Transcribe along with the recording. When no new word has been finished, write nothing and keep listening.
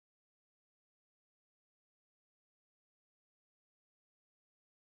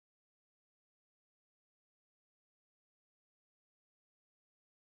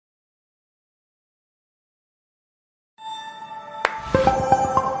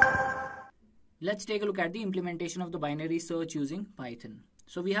Let's take a look at the implementation of the binary search using Python.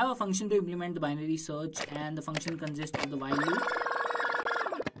 So we have a function to implement the binary search, and the function consists of the while loop.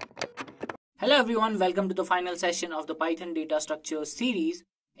 Hello everyone, welcome to the final session of the Python data structures series.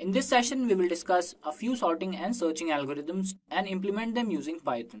 In this session, we will discuss a few sorting and searching algorithms and implement them using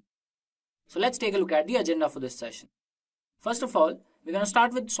Python. So let's take a look at the agenda for this session. First of all, we're going to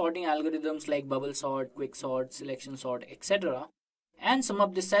start with sorting algorithms like bubble sort, quick sort, selection sort, etc. and sum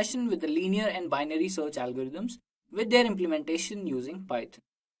up this session with the linear and binary search algorithms with their implementation using Python.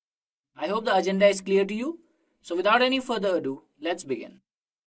 I hope the agenda is clear to you. So without any further ado, let's begin.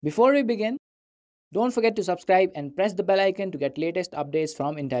 Before we begin, don't forget to subscribe and press the bell icon to get latest updates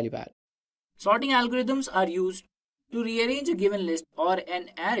from Intellipaat. Sorting algorithms are used to rearrange a given list or an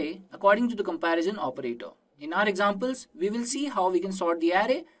array according to the comparison operator. In our examples, we will see how we can sort the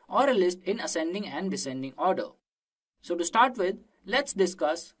array or a list in ascending and descending order. So to start with, let's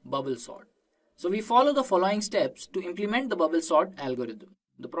discuss bubble sort. So we follow the following steps to implement the bubble sort algorithm.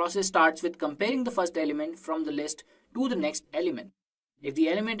 The process starts with comparing the first element from the list to the next element. If the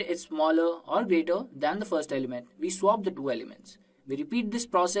element is smaller or greater than the first element, we swap the two elements. We repeat this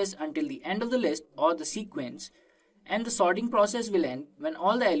process until the end of the list or the sequence, and the sorting process will end when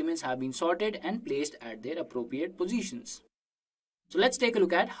all the elements have been sorted and placed at their appropriate positions. So let's take a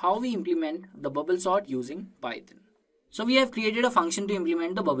look at how we implement the bubble sort using Python. So we have created a function to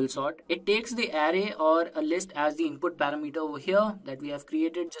implement the bubble sort. It takes the array or a list as the input parameter over here that we have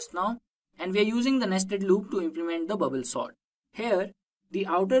created just now, and we are using the nested loop to implement the bubble sort. Here, the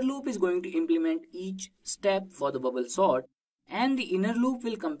outer loop is going to implement each step for the bubble sort, and the inner loop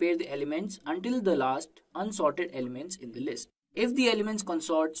will compare the elements until the last unsorted elements in the list. If the elements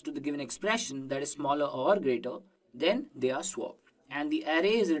consorts to the given expression that is smaller or greater, then they are swapped, and the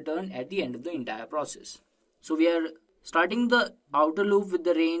array is returned at the end of the entire process. So we are starting the outer loop with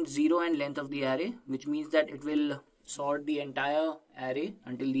the range 0 and length of the array, which means that it will sort the entire array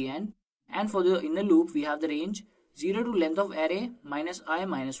until the end. And for the inner loop, we have the range 0 to length of array minus I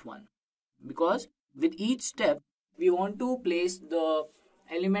minus 1. Because with each step, we want to place the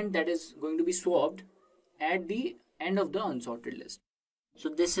element that is going to be swapped at the end of the unsorted list. So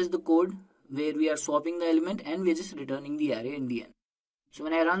this is the code where we are swapping the element and we're just returning the array in the end. So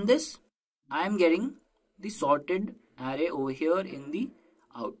when I run this, I am getting the sorted array over here in the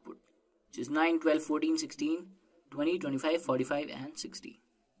output, which is 9, 12, 14, 16, 20, 25, 45 and 60.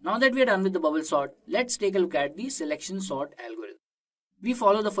 Now that we are done with the bubble sort, let's take a look at the selection sort algorithm. We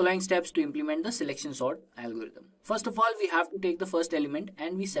follow the following steps to implement the selection sort algorithm. First of all, we have to take the first element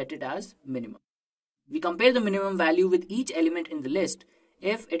and we set it as minimum. We compare the minimum value with each element in the list.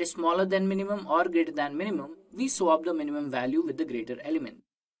 If it is smaller than minimum or greater than minimum, we swap the minimum value with the greater element.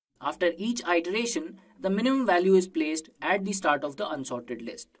 After each iteration, the minimum value is placed at the start of the unsorted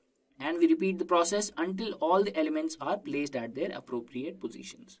list. And we repeat the process until all the elements are placed at their appropriate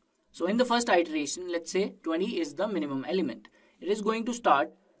positions. So in the first iteration, let's say 20 is the minimum element. It is going to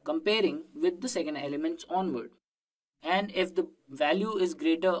start comparing with the second elements onward. And if the value is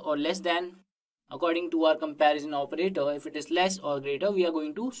greater or less than, according to our comparison operator, if it is less or greater, we are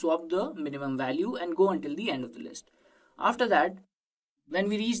going to swap the minimum value and go until the end of the list. After that, when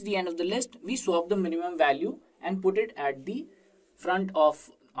we reach the end of the list, we swap the minimum value and put it at the front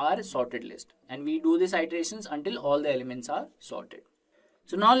of our sorted list. And we do these iterations until all the elements are sorted.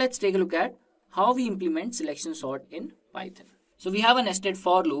 So now let's take a look at how we implement selection sort in Python. So we have a nested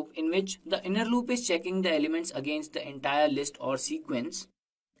for loop in which the inner loop is checking the elements against the entire list or sequence,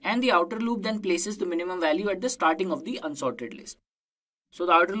 and the outer loop then places the minimum value at the starting of the unsorted list. So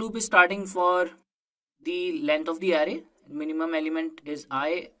the outer loop is starting for the length of the array. Minimum element is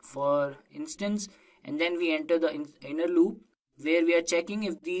I for instance, and then we enter the inner loop where we are checking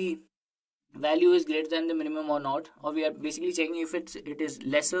if the value is greater than the minimum or not, or we are basically checking if it is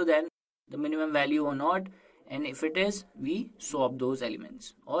lesser than the minimum value or not, and if it is, we swap those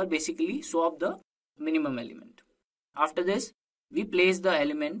elements, or basically swap the minimum element. After this, we place the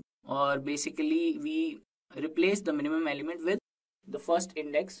element, or basically we replace the minimum element with the first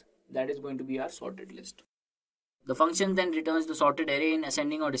index that is going to be our sorted list. The function then returns the sorted array in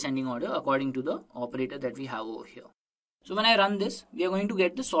ascending or descending order according to the operator that we have over here. So when I run this, we are going to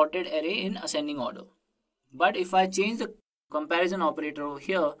get the sorted array in ascending order. But if I change the comparison operator over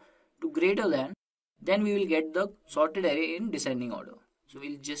here to greater than, then we will get the sorted array in descending order. So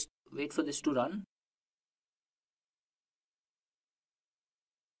we'll just wait for this to run.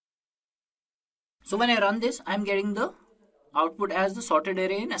 So when I run this, I'm getting the output as the sorted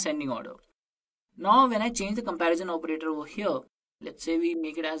array in ascending order. Now when I change the comparison operator over here, let's say we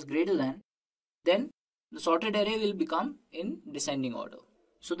make it as greater than, then the sorted array will become in descending order.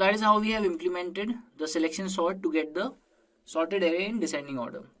 So that is how we have implemented the selection sort to get the sorted array in descending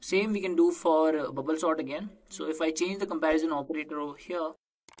order. Same we can do for bubble sort again. So if I change the comparison operator over here,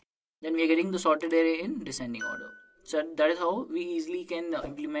 then we are getting the sorted array in descending order. So that is how we easily can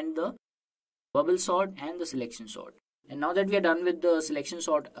implement the bubble sort and the selection sort. And now that we are done with the selection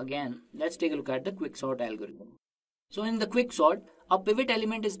sort again, let's take a look at the quick sort algorithm. So in the quick sort, a pivot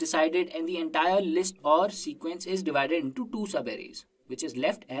element is decided and the entire list or sequence is divided into two subarrays, which is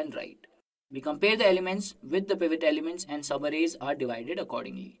left and right. We compare the elements with the pivot elements and subarrays are divided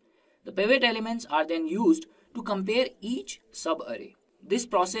accordingly. The pivot elements are then used to compare each subarray. This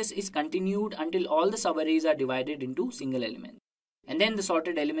process is continued until all the subarrays are divided into single elements. And then the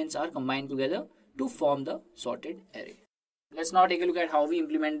sorted elements are combined together to form the sorted array. Let's now take a look at how we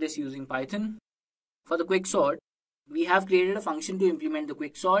implement this using Python. For the quick sort, we have created a function to implement the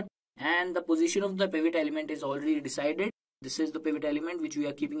quick sort, and the position of the pivot element is already decided. This is the pivot element which we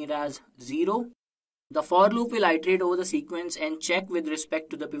are keeping it as 0. The for loop will iterate over the sequence and check with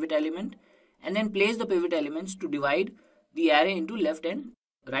respect to the pivot element and then place the pivot elements to divide the array into left and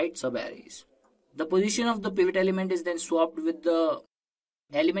right subarrays. The position of the pivot element is then swapped with the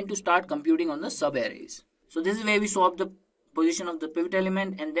element to start computing on the subarrays. So this is where we swap the position of the pivot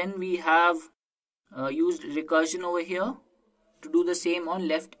element, and then we have used recursion over here to do the same on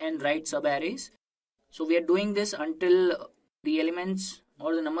left and right subarrays. So we are doing this until the elements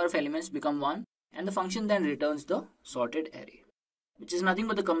or the number of elements become 1, and the function then returns the sorted array, which is nothing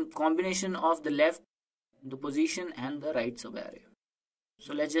but the combination of the left, the position and the right subarray.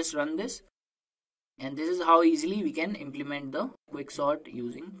 So let's just run this, and this is how easily we can implement the quick sort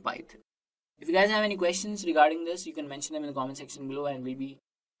using Python. If you guys have any questions regarding this, you can mention them in the comment section below and we'll be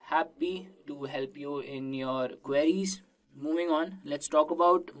happy to help you in your queries. Moving on, let's talk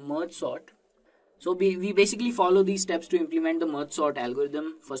about merge sort. So we basically follow these steps to implement the merge sort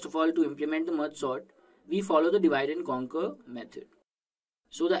algorithm. First of all, to implement the merge sort, we follow the divide and conquer method.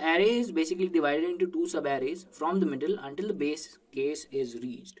 So the array is basically divided into two subarrays from the middle until the base case is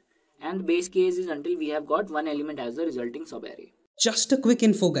reached. And the base case is until we have got one element as the resulting subarray. Just a quick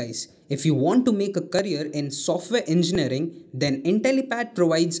info guys, if you want to make a career in software engineering, then Intellipaat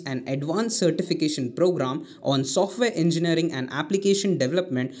provides an advanced certification program on software engineering and application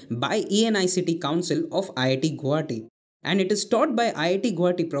development by ENICT Council of IIT Guwahati. And it is taught by IIT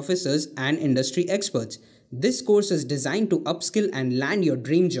Guwahati professors and industry experts. This course is designed to upskill and land your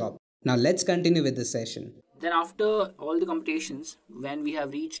dream job. Now let's continue with the session. Then after all the computations, when we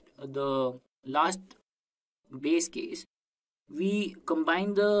have reached the last base case, we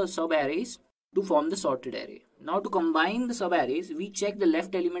combine the subarrays to form the sorted array. Now to combine the subarrays, we check the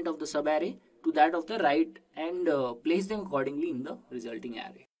left element of the subarray to that of the right and place them accordingly in the resulting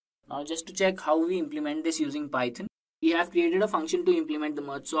array. Now just to check how we implement this using Python, we have created a function to implement the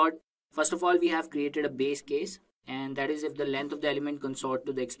merge sort. First of all, we have created a base case, and that is if the length of the element consort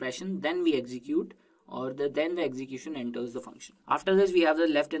to the expression, then we execute, or then the execution enters the function. After this, we have the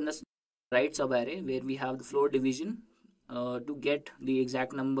left and the right subarray where we have the floor division to get the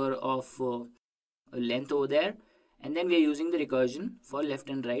exact number of length over there, and then we are using the recursion for left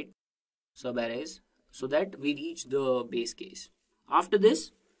and right subarrays so that we reach the base case. After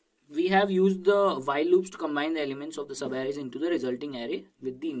this, we have used the while loops to combine the elements of the subarrays into the resulting array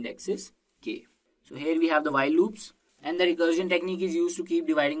with the indexes k. So here we have the while loops, and the recursion technique is used to keep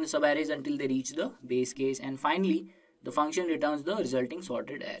dividing the subarrays until they reach the base case, and finally the function returns the resulting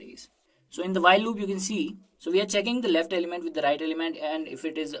sorted arrays. So in the while loop you can see, so we are checking the left element with the right element, and if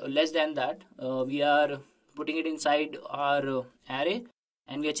it is less than that, we are putting it inside our array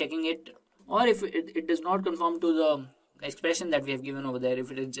and we are checking it, or if it does not conform to the expression that we have given over there,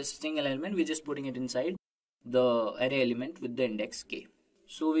 if it is just a single element, we're just putting it inside the array element with the index k.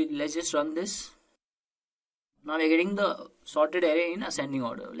 So let's just run this. Now we're getting the sorted array in ascending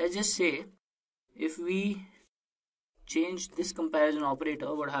order. Let's just say if we change this comparison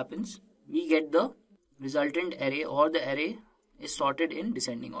operator, what happens? We get the resultant array, or the array is sorted in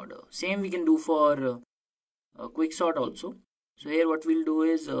descending order. Same we can do for quick sort also. So here what we'll do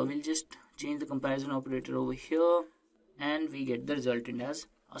is we'll just change the comparison operator over here, and we get the resultant as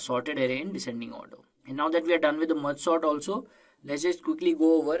a sorted array in descending order. And now that we are done with the merge sort also, let's just quickly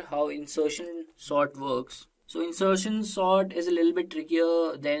go over how insertion sort works. So insertion sort is a little bit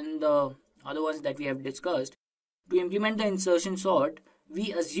trickier than the other ones that we have discussed. To implement the insertion sort,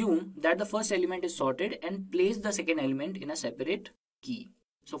 we assume that the first element is sorted and place the second element in a separate key.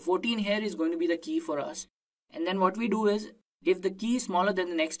 So 14 here is going to be the key for us. And then what we do is, if the key is smaller than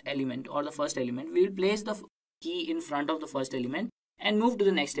the next element or the first element, we will place the key in front of the first element and move to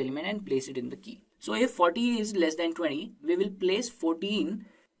the next element and place it in the key. So if 40 is less than 20, we will place 14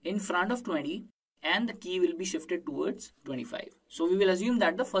 in front of 20 and the key will be shifted towards 25. So we will assume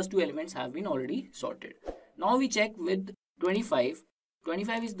that the first two elements have been already sorted. Now we check with 25.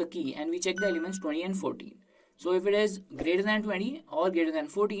 25 is the key and we check the elements 20 and 14. So if it is greater than 20 or greater than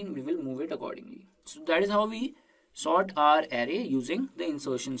 14, we will move it accordingly. So that is how we sort our array using the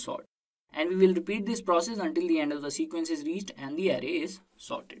insertion sort. And we will repeat this process until the end of the sequence is reached and the array is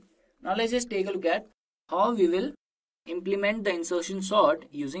sorted. Now let's just take a look at how we will implement the insertion sort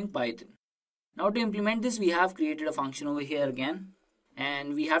using Python. Now to implement this, we have created a function over here again,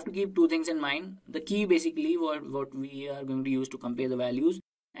 and we have to keep two things in mind. The key, basically what we are going to use to compare the values,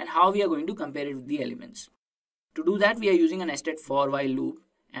 and how we are going to compare it with the elements. To do that, we are using a nested for while loop,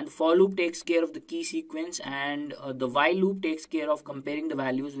 and the for loop takes care of the key sequence, and the while loop takes care of comparing the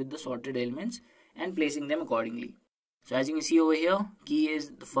values with the sorted elements and placing them accordingly. So as you can see over here, key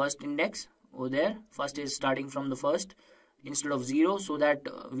is the first index over there. First is starting from the first instead of 0, so that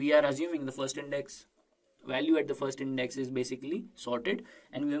we are assuming the first index value at the first index is basically sorted,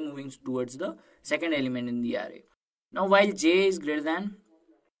 and we are moving towards the second element in the array. Now while j is greater than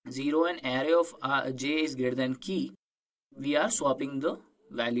 0 and array of j is greater than key, we are swapping the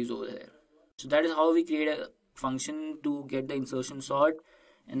values over there. So that is how we create a function to get the insertion sort.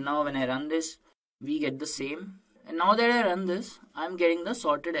 And now when I run this, we get the same. And now that I run this, I'm getting the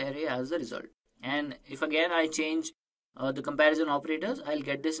sorted array as a result. And if again I change the comparison operators, I'll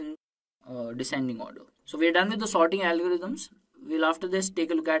get this in descending order. So we're done with the sorting algorithms. We'll after this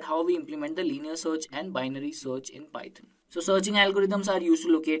take a look at how we implement the linear search and binary search in Python. So searching algorithms are used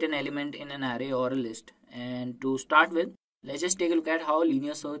to locate an element in an array or a list. And to start with, let's just take a look at how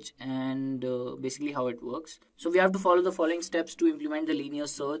linear search and basically how it works. So we have to follow the following steps to implement the linear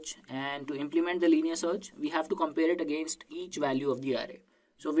search. And to implement the linear search, we have to compare it against each value of the array.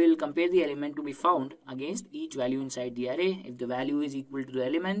 So we'll compare the element to be found against each value inside the array. If the value is equal to the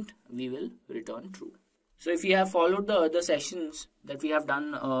element, we will return true. So if you have followed the other sessions that we have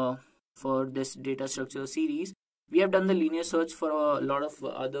done for this data structure series, we have done the linear search for a lot of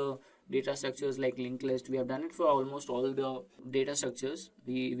other data structures like linked list. We have done it for almost all the data structures.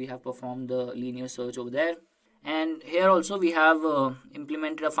 We have performed the linear search over there. And here also we have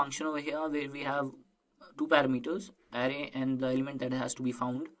implemented a function over here where we have two parameters, array and the element that has to be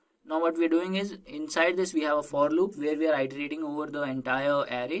found. Now what we are doing is, inside this we have a for loop where we are iterating over the entire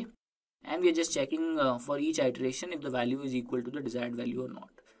array, and we are just checking for each iteration if the value is equal to the desired value or not.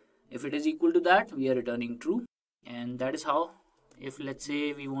 If it is equal to that, we are returning true. And that is how, if let's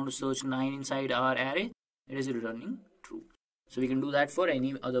say we want to search 9 inside our array, it is returning true. So we can do that for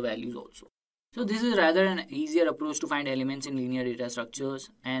any other values also. So this is rather an easier approach to find elements in linear data structures.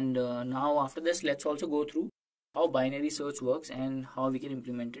 And now after this, let's also go through how binary search works and how we can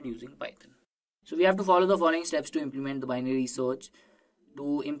implement it using Python. So we have to follow the following steps to implement the binary search.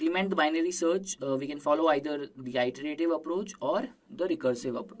 To implement the binary search, we can follow either the iterative approach or the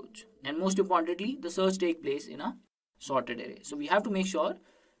recursive approach. And most importantly, the search takes place in a sorted array. So we have to make sure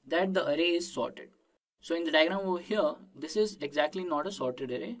that the array is sorted. So in the diagram over here, this is exactly not a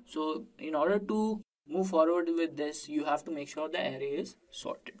sorted array. So in order to move forward with this, you have to make sure the array is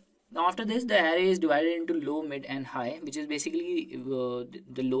sorted. Now after this, the array is divided into low, mid and high, which is basically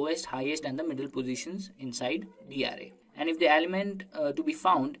the lowest, highest and the middle positions inside the array. And if the element to be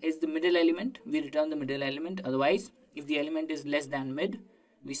found is the middle element, we return the middle element. Otherwise, if the element is less than mid,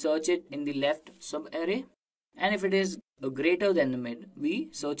 we search it in the left sub-array. And if it is greater than the mid, we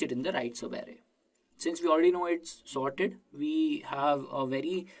search it in the right sub-array. Since we already know it's sorted, we have a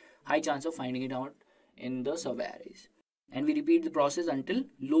very high chance of finding it out in the sub-arrays. And we repeat the process until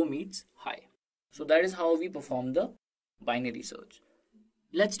low meets high. So that is how we perform the binary search.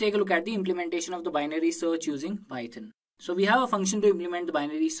 Let's take a look at the implementation of the binary search using Python. So we have a function to implement the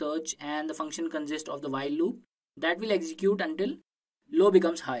binary search, and the function consists of the while loop that will execute until low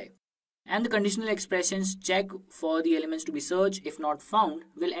becomes high. And the conditional expressions check for the elements to be searched. If not found,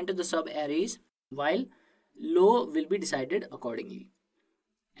 will enter the sub-arrays, while low will be decided accordingly.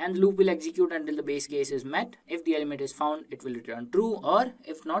 And the loop will execute until the base case is met. If the element is found, it will return true, or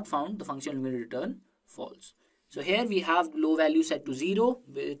if not found, the function will return false. So here we have low value set to 0,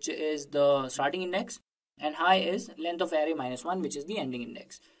 which is the starting index, and high is length of array minus 1, which is the ending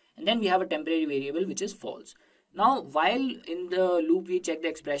index. And then we have a temporary variable which is false. Now while in the loop we check the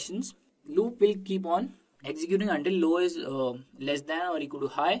expressions, loop will keep on executing until low is less than or equal to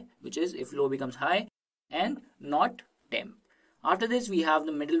high, which is if low becomes high, and not temp. After this, we have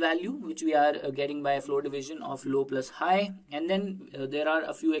the middle value, which we are getting by a floor division of low plus high. And then there are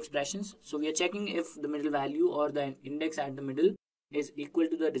a few expressions. So we are checking if the middle value or the index at the middle is equal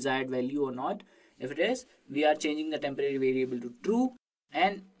to the desired value or not. If it is, we are changing the temporary variable to true.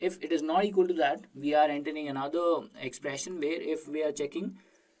 And if it is not equal to that, we are entering another expression where if we are checking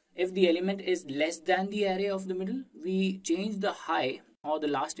if the element is less than the array of the middle, we change the high or the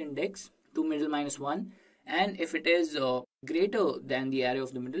last index to middle minus 1. And if it is greater than the array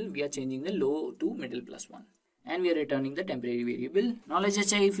of the middle, we are changing the low to middle plus 1. And we are returning the temporary variable. Now let's just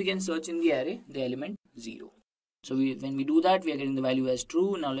check if we can search in the array the element 0. So when we do that, we are getting the value as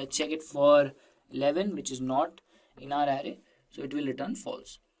true. Now let's check it for 11, which is not in our array. So it will return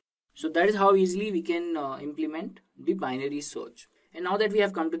false. So that is how easily we can implement the binary search. And now that we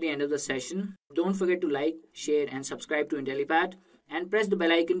have come to the end of the session, don't forget to like, share and subscribe to Intellipaat and press the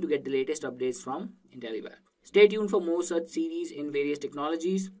bell icon to get the latest updates from Intellipaat. Stay tuned for more such series in various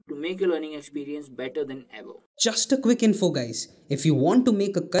technologies to make your learning experience better than ever. Just a quick info guys, if you want to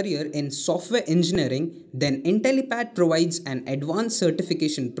make a career in software engineering, then Intellipaat provides an advanced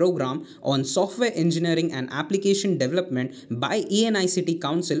certification program on software engineering and application development by ENICT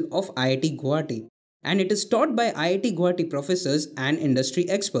Council of IIT Guwahati. And it is taught by IIT Guwahati professors and industry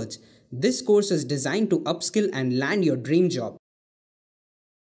experts. This course is designed to upskill and land your dream job.